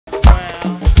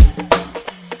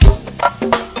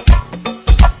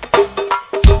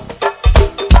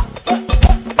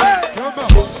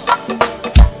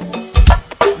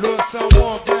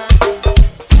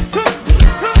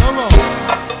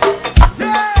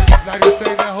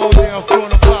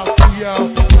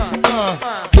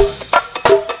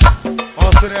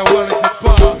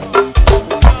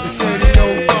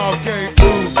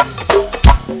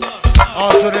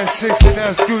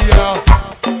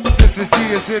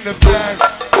in the back.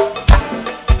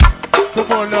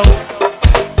 Come on now.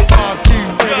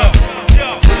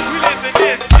 We live in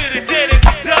this till the day that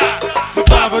we die.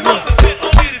 Surviving on the pit,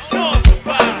 only the strong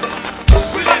survive.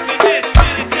 We live in this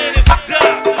till the day that we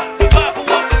die. Survival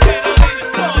on the pit, only the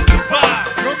strong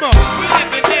survive. Come on. We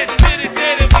live in this till the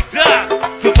day that we die.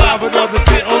 Surviving on the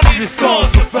pit, only the strong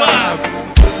survive.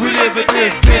 We live in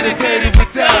this till the day that we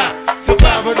die.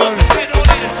 Surviving on the pit,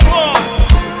 only the strong.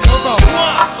 Come on.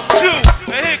 1,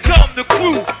 2, and here come the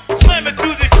crew. Slamming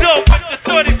through the door with the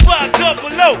 35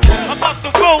 double O. I'm about to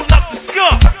roll up the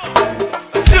skunk.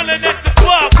 I'm chilling at the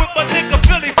bar with my nigga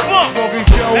Billy Funk. Smokey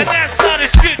Joe. And that's how the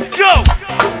shit go.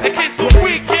 In case some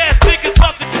weak ass niggas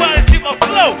about to try to see my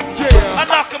flow. I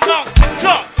knock them out the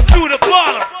top, through the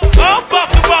bottom. I'm about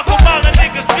to rock them while the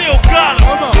niggas still got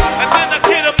them. And then I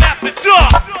get them at the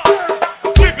dark.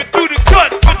 Creeping through the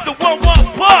cut with the 1-1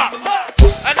 pop.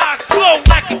 And I explode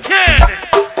like a cannon.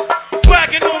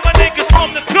 Bragging on my niggas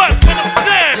from the cut when I'm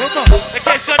standing. In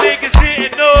case y'all niggas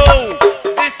didn't know,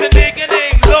 this a nigga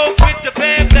named Low with the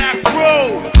band back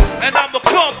row. And I'ma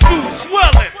come through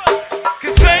swelling.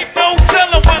 Cause ain't no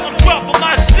telling when I'm dropping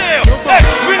my shell. Hey,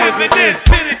 we live in this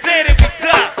till the day that we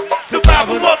die.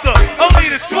 Survival of the only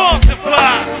the strong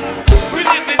survive. We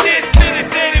live in this till the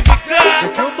day that we die.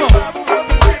 Come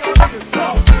on.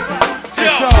 Yo,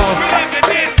 we live in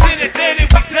this till the day that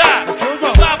we die.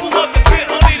 Survival of the pit,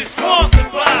 only the strong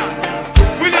survive.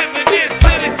 We live in this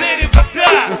till the day that we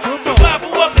die.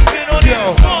 Survival of the pit, only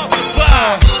the strong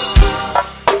survive.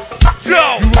 Yo,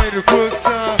 You ain't a good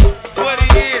son. what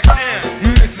it is now.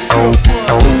 You this is so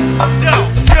fun.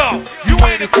 Yo, You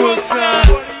ain't a good son.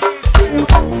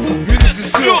 You this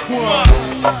is so fun.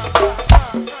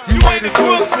 You ain't a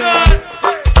good son.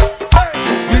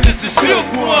 You this is so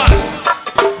fun.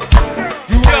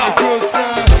 You ain't a good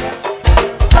son.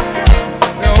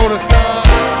 Now hold us down.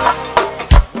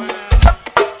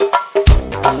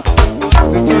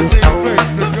 The 13th place,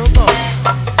 look them up.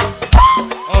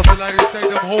 Also like to thank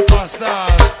them whole my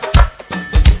stars.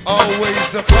 Always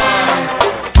supply.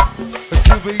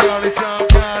 To be all the time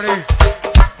county.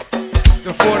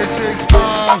 The 46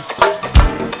 bomb.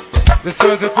 The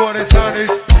Sons of Corners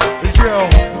honeys. Yo,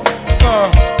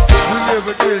 we live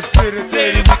in this till the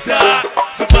day that we die.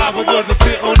 Survival of the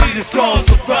pit, only the strong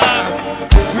survive.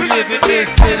 We live in this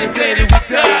till the day that we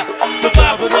die.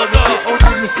 Survival of the pit,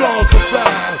 only the strong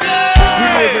survive. We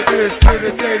live in this till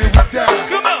the day that we die.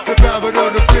 Survival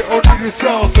of the pit, only the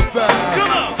strong survive.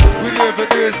 We live in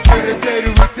this till the day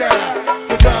that we die.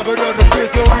 Survival of the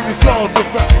pit, only the strong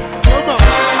survive. Come on.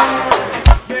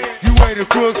 You ain't a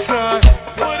crook, son.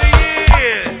 what it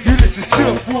is. You this is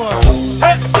Shook One.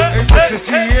 And this is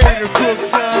he ain't a crook,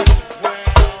 son.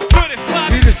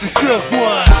 You this is Shook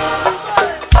One.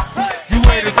 You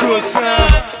ain't a crook, son.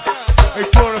 Hey,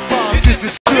 45, this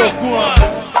is Shook One.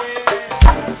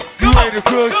 You ain't a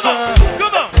crook, son.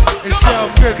 Come on. It's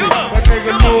South 50. My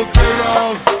nigga Lil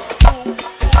Gator.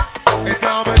 And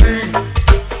Dominique.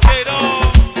 Get on.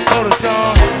 Hold us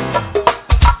on.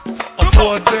 I'm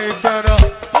 14 better.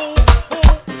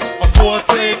 I'm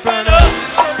 14 better.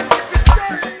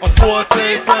 I'm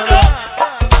 14 better.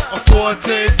 I'm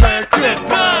 14 better. Clip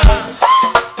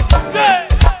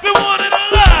They wanted a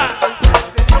lie.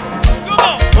 Come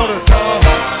on. Hold us on.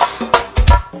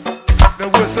 Now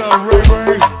what's up, Ray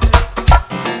Ray?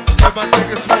 And my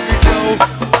nigga Smokey Joe.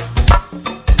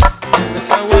 That's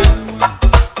how what?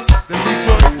 The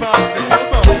Detroit Pop.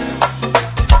 Come on.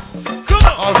 Come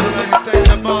on. Also like to thank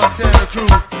the Montana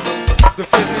crew. The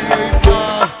 58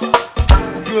 Bob.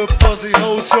 Good pussy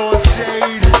hoes showing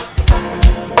shade.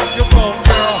 Come on,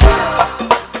 girl.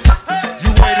 You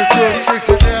ain't a good 6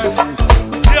 and S.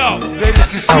 Yo.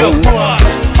 Ladies, it's your one.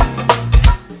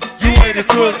 You ain't a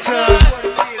good son.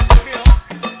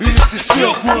 This is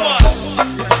your one.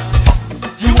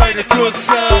 You ain't a good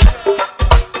son.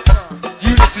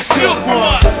 You this is your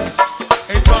one.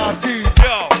 Hey, Bob D.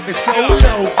 Yo. It's so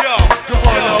low. Yo. Come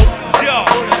on, low.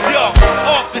 Yo.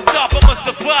 Off the top, I'ma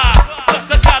survive.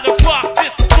 Plus, I gotta rock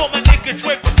this for my nigga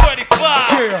Drake for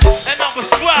 35. And I'ma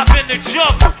strive in the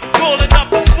jungle, rolling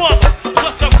up a funnel.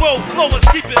 Plus, I roll flow and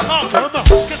keep it humble. Come on.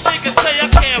 Cause niggas say I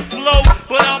can't flow,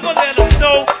 but I'ma let them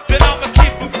know that I'ma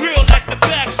keep it real like the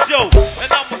back show. And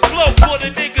I'ma flow for the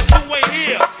niggas who ain't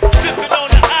here. Sipping on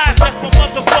the ice, that's my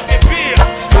motherfucking beer.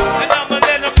 And I'ma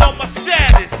let them know my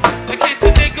status. In case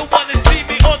a nigga wanna see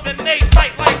me on the Nate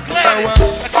night like Gladys.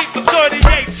 I keep a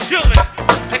 38 chillin'.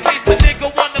 In case a nigga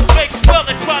wanna fake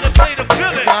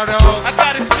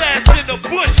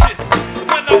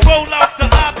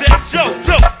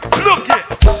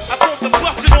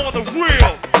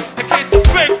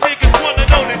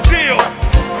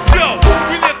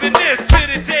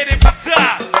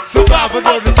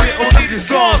the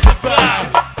strong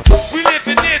survive. We live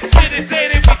in this shit the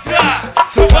day that we die.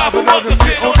 Survival of the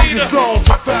fit, only the strong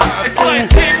survive. It's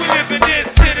like shit, we live in this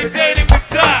shit the day that we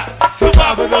die.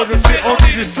 Survival of the fit,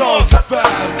 only the strong survive.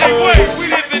 Hey wait, we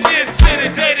live in this shit the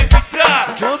day that we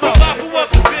die. Survival of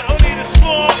the fit, only the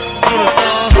strong.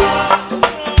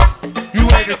 You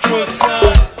ain't a crook,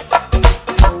 son.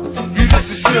 You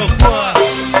just a silk boy.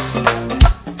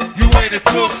 You ain't a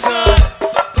crook, son.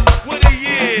 What he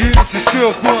is? You just a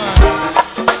silk boy.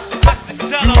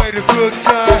 You ain't a crook,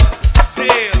 son.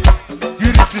 Yeah.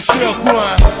 You just a silk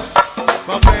boy.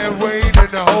 My man Wayne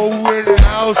and the whole in the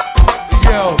house.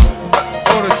 Yo,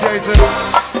 order Jason.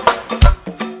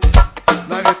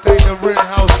 Like to thank the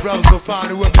Rittenhouse brothers for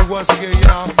finding with me once again,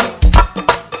 y'all.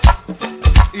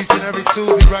 Each and every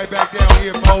Tuesday, right back down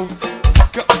here, Mo.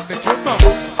 Come on.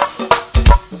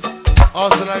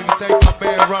 Also like to thank my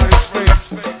man Ronnie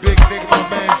Smith, big nigga, my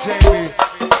man Jamie.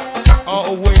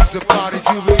 Always the party,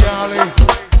 Jubilee.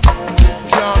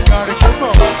 John got it, come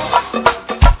on.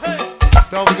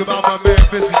 Don't forget about my man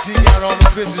Busy G, got all the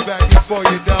bitches back here for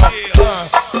you, dog.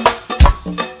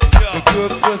 The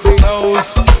good pussy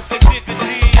hoes.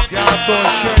 Y'all throwing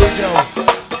shade, yo.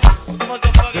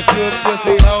 The good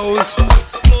pussy hoes.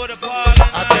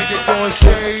 I think they're throwing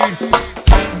shade.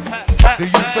 The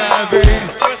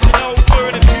U580.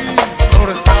 On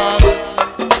the stop.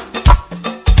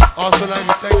 Also like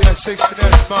to thank that 6 and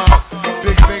that 5.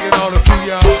 Big Big and all the crew,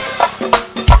 y'all.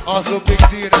 Also Big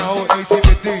D and that whole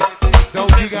ATV.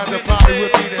 Don't you got the party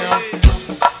with me now.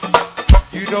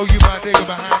 You know you my nigga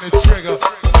behind the trigger.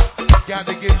 Got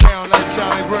to get down like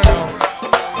Charlie Brown.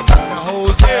 The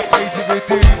whole damn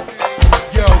ATV.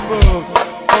 Yo, move.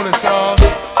 On the song.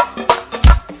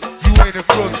 You ain't a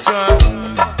crook, son.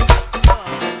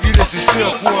 You just a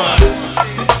silk one.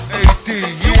 AD,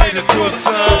 you ain't a crook,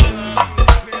 son.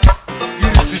 You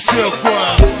just a silk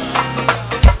one.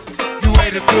 You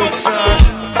ain't a crook, son.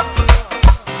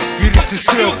 You just a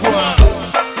silk one.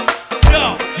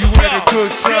 You ain't a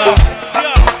crook, son.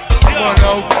 Come on,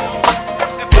 no.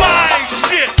 If I ain't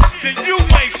shit, then you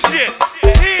ain't shit.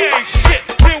 If he ain't shit,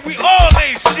 then we all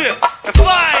ain't shit. If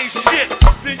I ain't shit,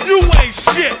 then you ain't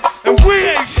shit. And we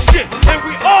ain't shit, and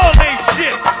we all ain't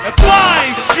shit. If I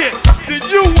ain't shit, then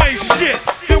you ain't shit.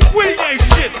 Then we ain't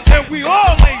shit, and we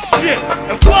all ain't shit.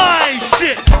 If I ain't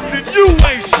shit, then you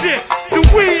ain't shit. Then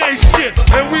we ain't shit,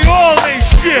 and we all ain't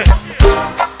shit.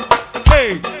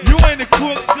 Hey, you ain't a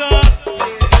crook, son.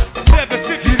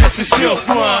 750. You just a silk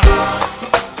one.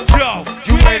 Yo,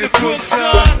 You ain't a crook,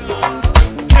 son.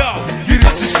 yo, You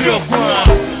just a silk one.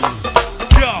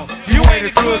 yo, You ain't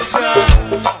a crook, son.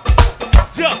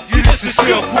 yo, You just a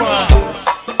silk one.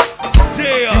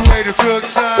 yeah. You ain't a crook,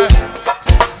 son.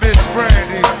 Miss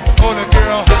Brandy, hold a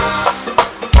girl.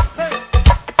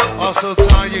 Also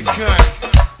Tanya Cunt.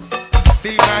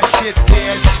 Be my shit,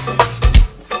 bitch.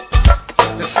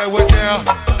 Let's say what now?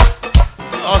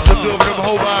 Also doing them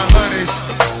Hobart honeys.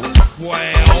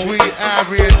 Wow. Sweet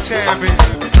Ivory and Tammy.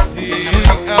 Sweet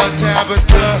El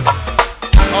Tabitha.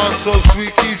 Also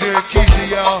Sweet Keisha and Keisha,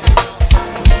 y'all.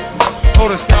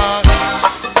 Hold a stop.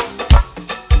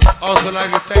 Also like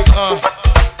to thank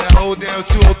that whole damn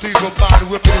 203 for body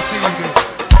whipping this evening.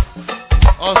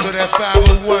 Also that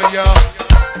 501, y'all.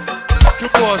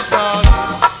 Come on, stars.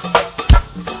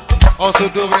 Also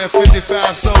doing that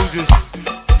 55 soldiers.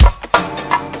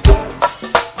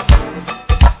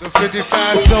 The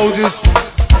 55 soldiers.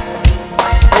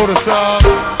 Hold a stop.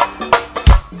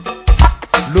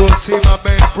 Little team, my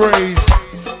man Braze.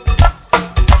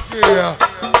 Yeah.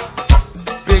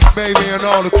 Big Baby and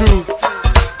all the crew.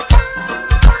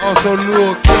 Also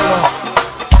Lil Killer.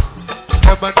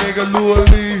 And my nigga Lil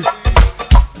Lee.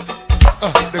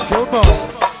 Come on.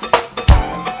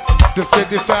 The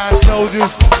 55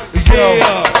 soldiers. Yo.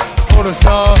 Yeah. On the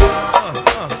song.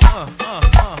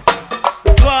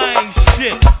 If I ain't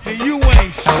shit, then you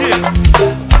ain't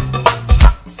shit.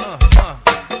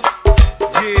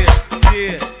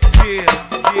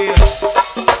 Yeah.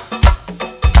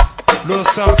 Little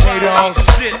something, If I dog. ain't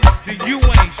shit, then you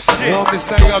ain't shit. Warm this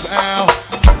thing up, Al.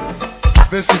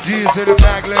 Mr. G is in the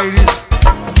back, ladies.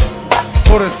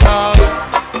 For the stars.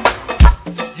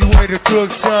 You ain't a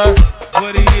crook, son.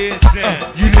 What he is then?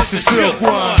 You just a silk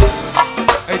one.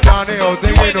 Hey, Donnell,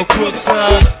 they ain't no crook,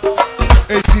 son.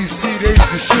 ATC, they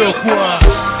just a silk one.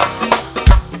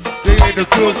 They ain't no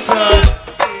crook, son.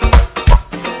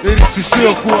 They just a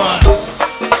silk one.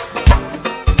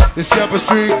 The Shepherd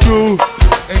Street crew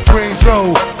and Queens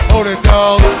Road. Hold it,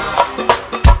 dog.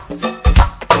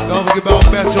 Don't forget about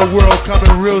Metro World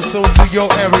coming real soon to your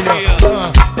area.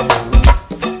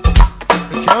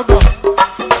 Come on.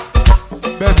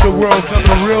 Metro World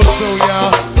coming real soon,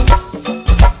 y'all.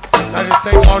 I didn't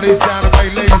thank all these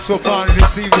dynamite ladies for partying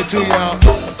this evening too, y'all.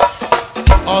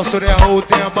 Also that whole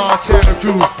damn Montana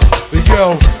crew. But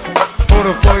yo, hold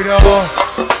it for y'all.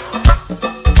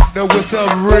 Know what's up,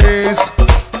 Riz?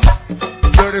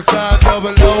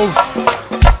 3500.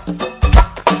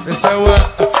 And say what?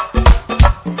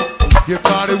 Get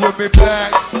party with me,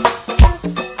 Black.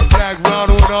 Black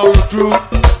Ronald and all the crew.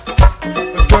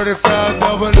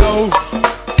 3500.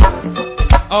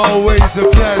 Always a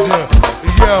pleasure.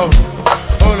 Yo,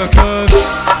 hold up, cuz.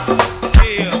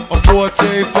 A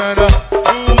 14 Fanta.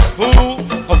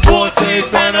 A 14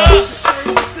 Fanta.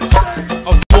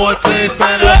 A 14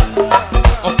 Fanta.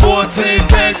 A 14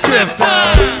 Fanta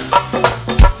Clifton.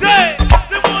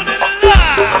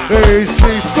 Hey,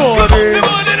 640.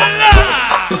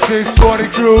 The 640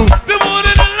 crew.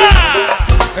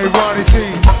 Hey, Ronnie T,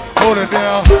 hold it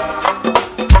down.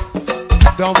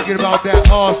 Don't forget about that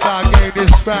All-Star game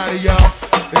this Friday, y'all.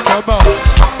 And come on.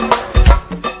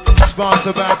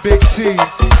 Sponsored by Big T.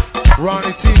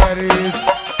 Ronnie T, that is.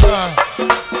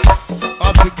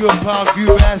 Up the good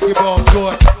Parkview basketball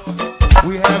court.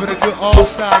 We having a good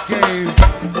All-Star game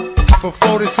for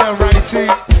 47 Ronnie T.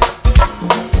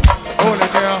 Hold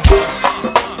it down.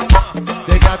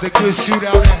 They got the good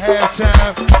shootout at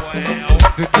halftime.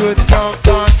 The good dunk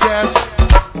contest.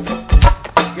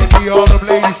 All them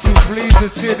ladies to please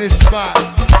attend this spot.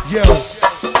 Yo,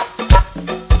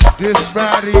 this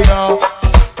Friday, y'all,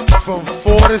 from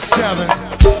 4 to 7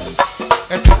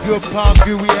 at the good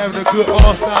Parkview, we having a good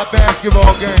all-star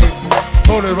basketball game.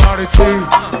 Hold it, Ronnie T.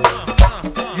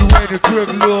 You ain't a crook,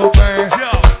 little man.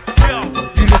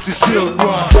 You just a silk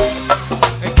one.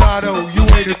 And Kato, you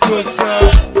ain't a crook, son.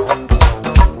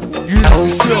 You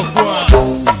just a silk one.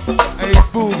 Hey,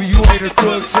 Booby, you ain't a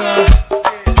crook, son.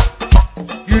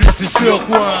 You just a silk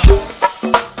one.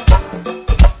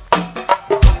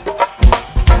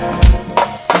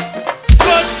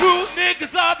 Gun crew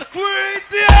niggas are the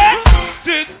crazy.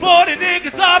 640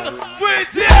 niggas are the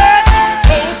crazy.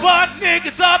 Robot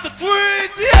niggas are the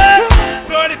crazy.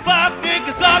 35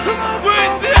 niggas are the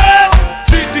crazy.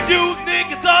 CTU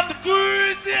niggas are the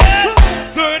crazy.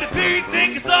 30P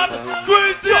niggas are the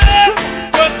crazy.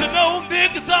 Personal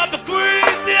niggas are the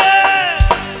crazy.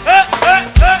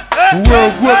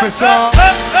 World whooping song.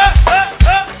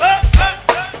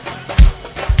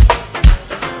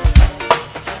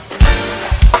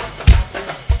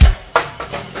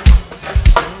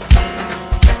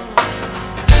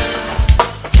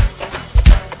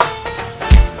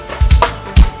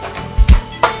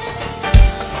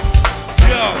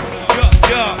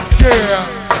 Yeah,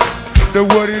 the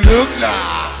what it look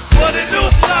like. What it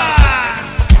look like?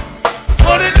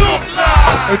 What it look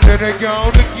like? And then they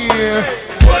gone again.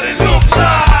 What it look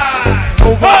like?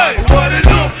 Oh, Hey, what it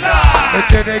look like? and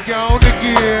then they gone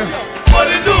again. What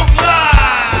it look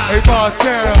like? Hey,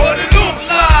 Montana. What it look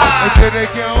like? And then they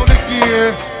gone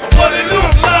again. What it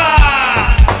look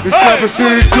like? The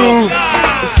 732.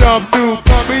 The something new.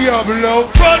 Pump me up low.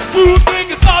 Run through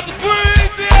niggas are the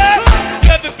crazy.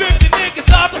 750 niggas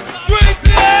are the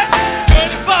crazy.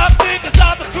 35 niggas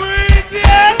are the crazy.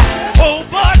 Whole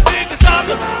lot niggas are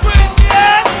the crazy.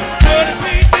 30P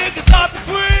niggas are the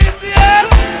crazy.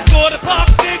 40 pop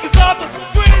niggas are the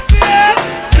crazy.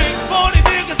 640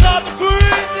 niggas are the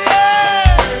crazy.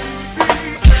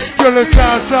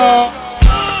 Skeleton song.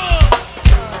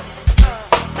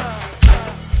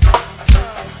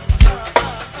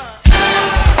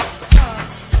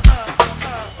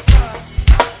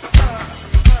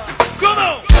 Come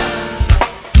on.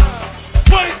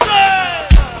 What he said.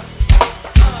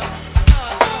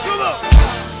 Come on.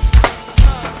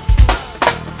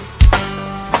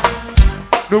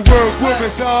 The world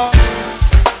women's song.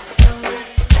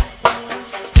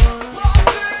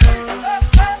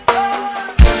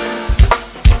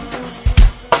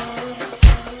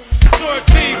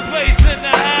 Place in the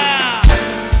house.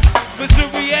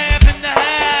 Missouri Ave in the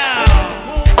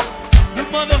house. The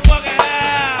motherfucking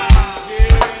house.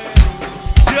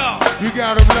 Yo, You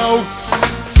got them low.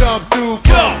 Some dude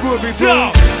come with me,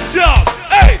 yo, boo. yo.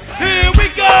 Hey, here we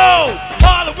go.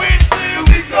 Halloween, here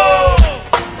we go.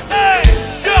 Hey,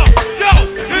 yo, yo,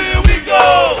 here we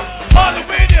go.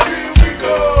 Halloween, here we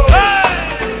go.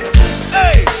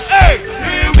 Hey, hey,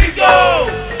 here we go.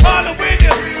 Halloween,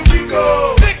 here we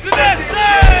go. Six and that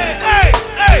say,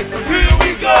 hey, here we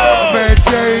go. Man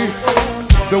Jay,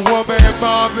 the one man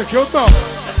Bob, come on.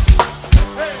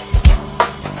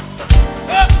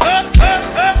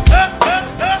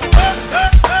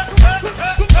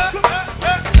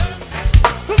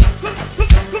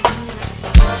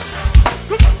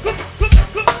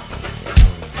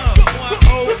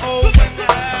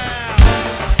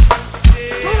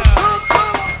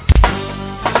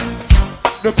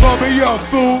 Now pump me up,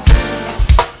 fool.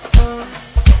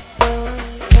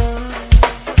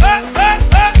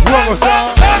 One more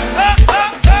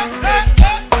time.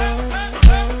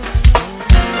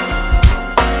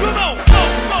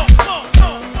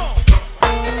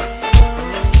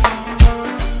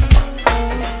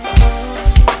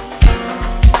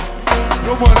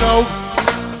 Come on, no.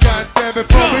 God damn it,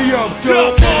 pump me up,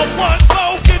 girl. Come on, one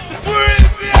more, get the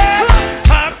breeze, yeah.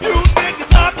 Have you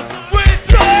niggas out the breeze,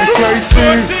 yeah. JC.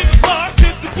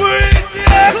 Get the breeze,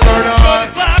 yeah. Burn on.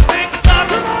 35 niggas out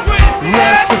the breeze, yeah.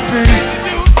 Rest in peace.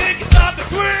 You niggas out the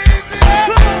breeze,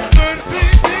 yeah. 30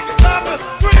 niggas out the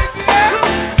breeze, yeah.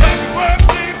 Happy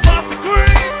birthday, Papa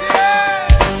Grease,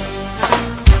 yeah.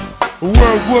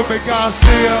 Word woman,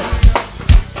 Garcia.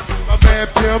 My man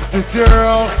Pimp the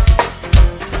Girl.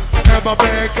 And my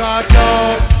man God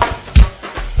Dog.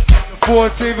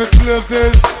 14th and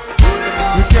Clifton.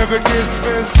 We Kevin get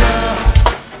Spencer.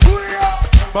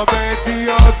 My man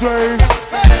DeAndre.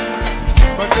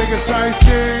 My nigga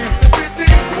Sightseeing.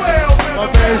 My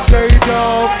man Shay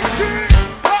Dog.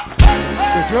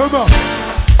 Come on.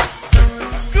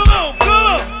 Come on, come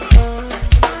on.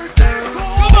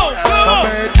 Come on, come My on.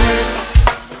 man Dick.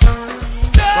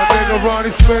 My nigga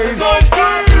Ronnie Spade.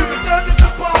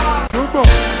 Come on.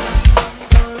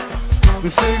 The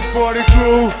same 40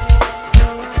 crew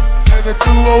and the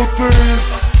 203.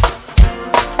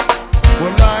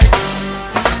 We're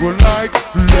like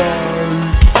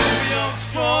I'm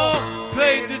strong,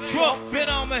 play the trumpet,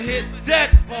 I'ma hit that.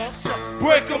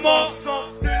 Break 'em off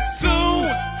soon.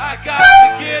 I got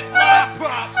to get my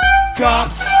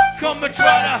cops. come and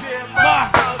try to my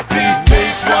these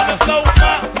pigs wanna blow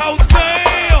my house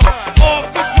down off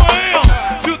the ground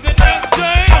to the next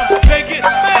jam. They get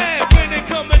mad when they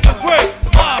come in the break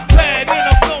my pad and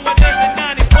I'm blowing in the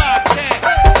 95 cat.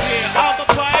 Yeah, I'm a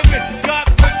pirate, got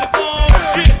with the bomb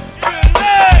shit.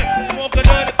 Relax, smoking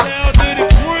another pound of the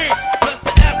green, plus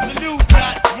the absolute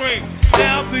not drink.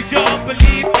 Now do y'all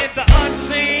believe in the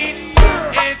unseen?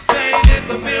 Insane in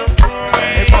the milk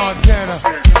Hey brain. Montana.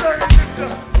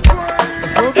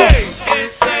 Come on. Hey,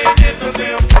 insane in the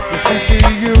milk brain.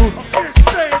 CTU.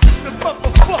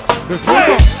 The come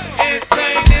Hey, on.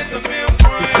 insane in the milk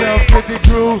brain. The 750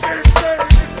 crew.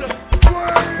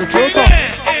 The come on.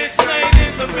 Insane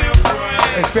in the milk brain.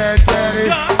 Hey Fat Daddy.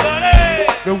 Somebody.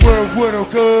 The world widow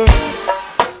good.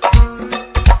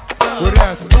 Well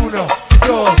that's uno,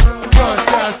 dos,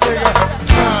 gunshot singer.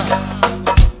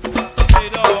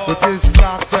 But this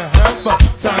Dr. Hammer,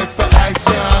 time for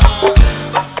action.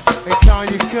 Hey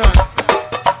Tanya Cunt,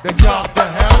 the Dr.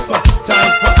 Hammer,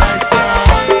 time for action.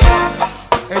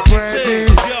 Hey Brandy,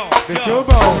 the come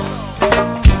on,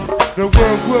 the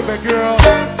world woman girl.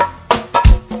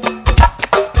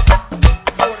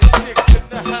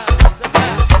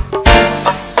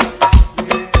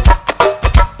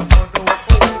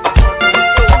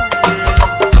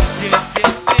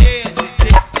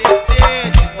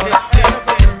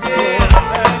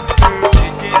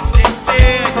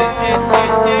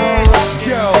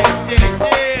 Yo,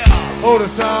 hold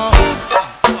us on.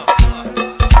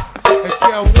 Hey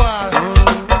Kel Wild,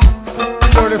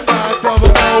 35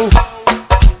 double O.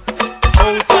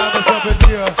 Old timers up in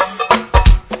here.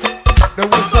 Then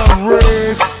what's up,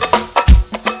 Riz?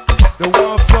 The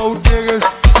 1-4 niggas.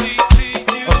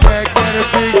 A back at a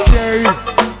big J.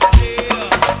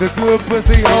 The good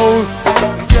pussy hoes.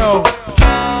 Yo.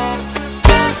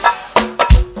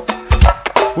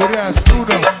 Well, that's uno,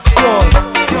 dos,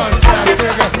 gunshot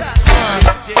nigga.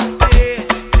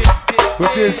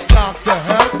 But this Dr.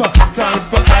 Hammer, time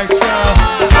for action.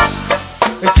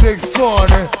 It's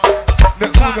 640. The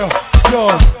uno,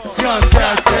 dos,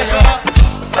 gunshot nigga.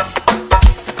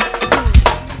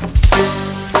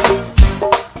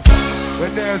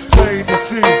 When there's plain to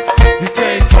see, you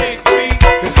can't take me.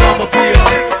 It's I'ma be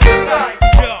a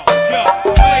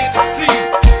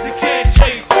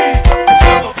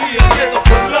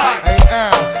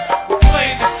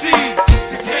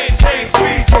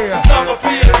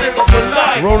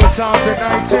Rolling times at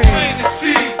 19.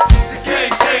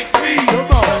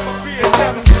 Come on.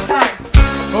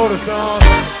 Hold us on.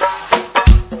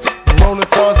 Rolling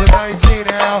times at 19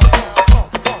 now.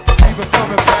 Even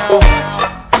coming down.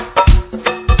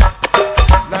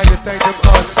 Now you think them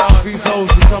Southeast hoes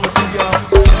be coming to y'all.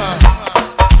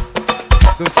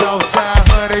 The Southside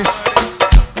honeys.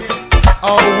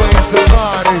 Always the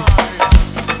party.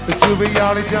 The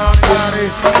Jubilee John Gotti.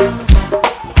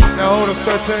 Now hold up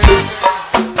 13.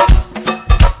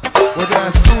 Well,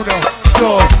 that's uno,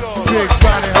 dos, big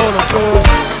body, hold up, cool.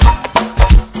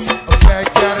 I'm back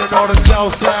down in on the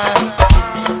south side.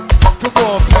 Come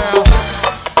on, pal.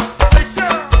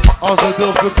 Also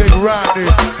do for Big Rodney.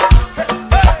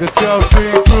 The Chelsea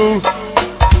crew.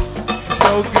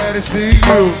 So glad to see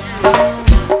you.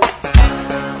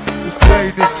 Just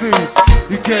play the suits.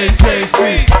 You can't change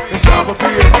me. It's I'ma be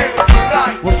a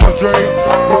nigga. What's up, Dre?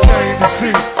 It's playing the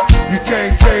seats. You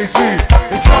can't change me.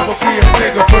 It's I'ma be a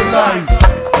nigga for life.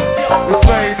 It's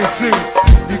playing the suits.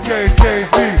 You can't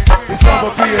change me. It's I'ma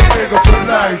be a nigga for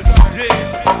life.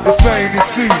 It's playing the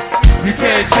seats. You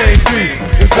can't change me.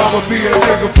 It's I'ma be a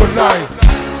nigga for life.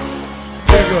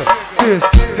 Nigga, this,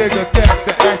 nigga, that,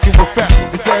 the actual fact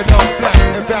is that I'm black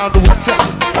and bound to attack.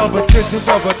 I'm a attention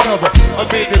of another, I'm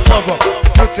in the cover.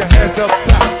 Put your hands up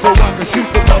back so I can shoot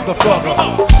the motherfucker.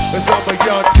 Cause I'm a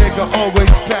young nigga, always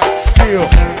pack steel.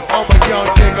 I'm a young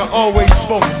nigga, always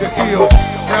smoke the ill.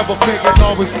 Never thinking,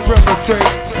 always perpetrate.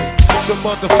 Some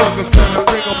motherfuckers trying to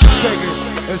bring up the bacon.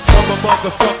 And some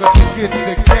motherfuckers to get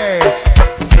the gas.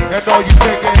 And all you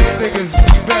niggas is niggas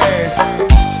be bass.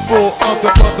 Full of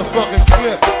the motherfucking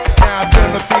clip. Now I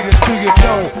never feed it to you,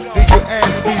 know. Then your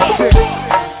ass be sick.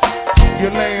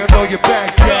 You're laying on your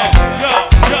back, Jack.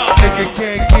 And you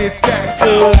can't get back,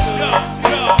 cuz.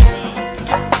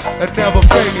 And never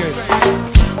fake it.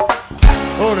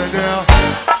 Hold it now.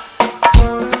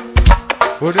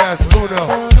 Well, that's Luna.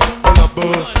 Hold up,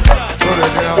 bud. Hold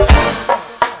it now.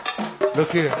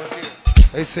 Look here.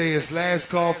 They say it's last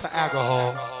call for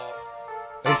alcohol.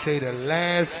 They say the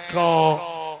last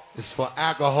call is for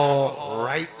alcohol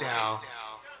right now.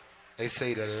 They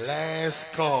say the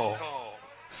last call.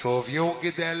 So if you don't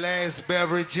get that last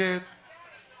beverage in,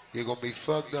 you're going to be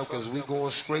fucked up because we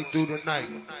going straight through the night.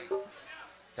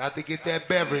 Got to get that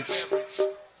beverage.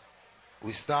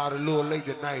 We start a little late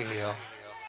tonight here.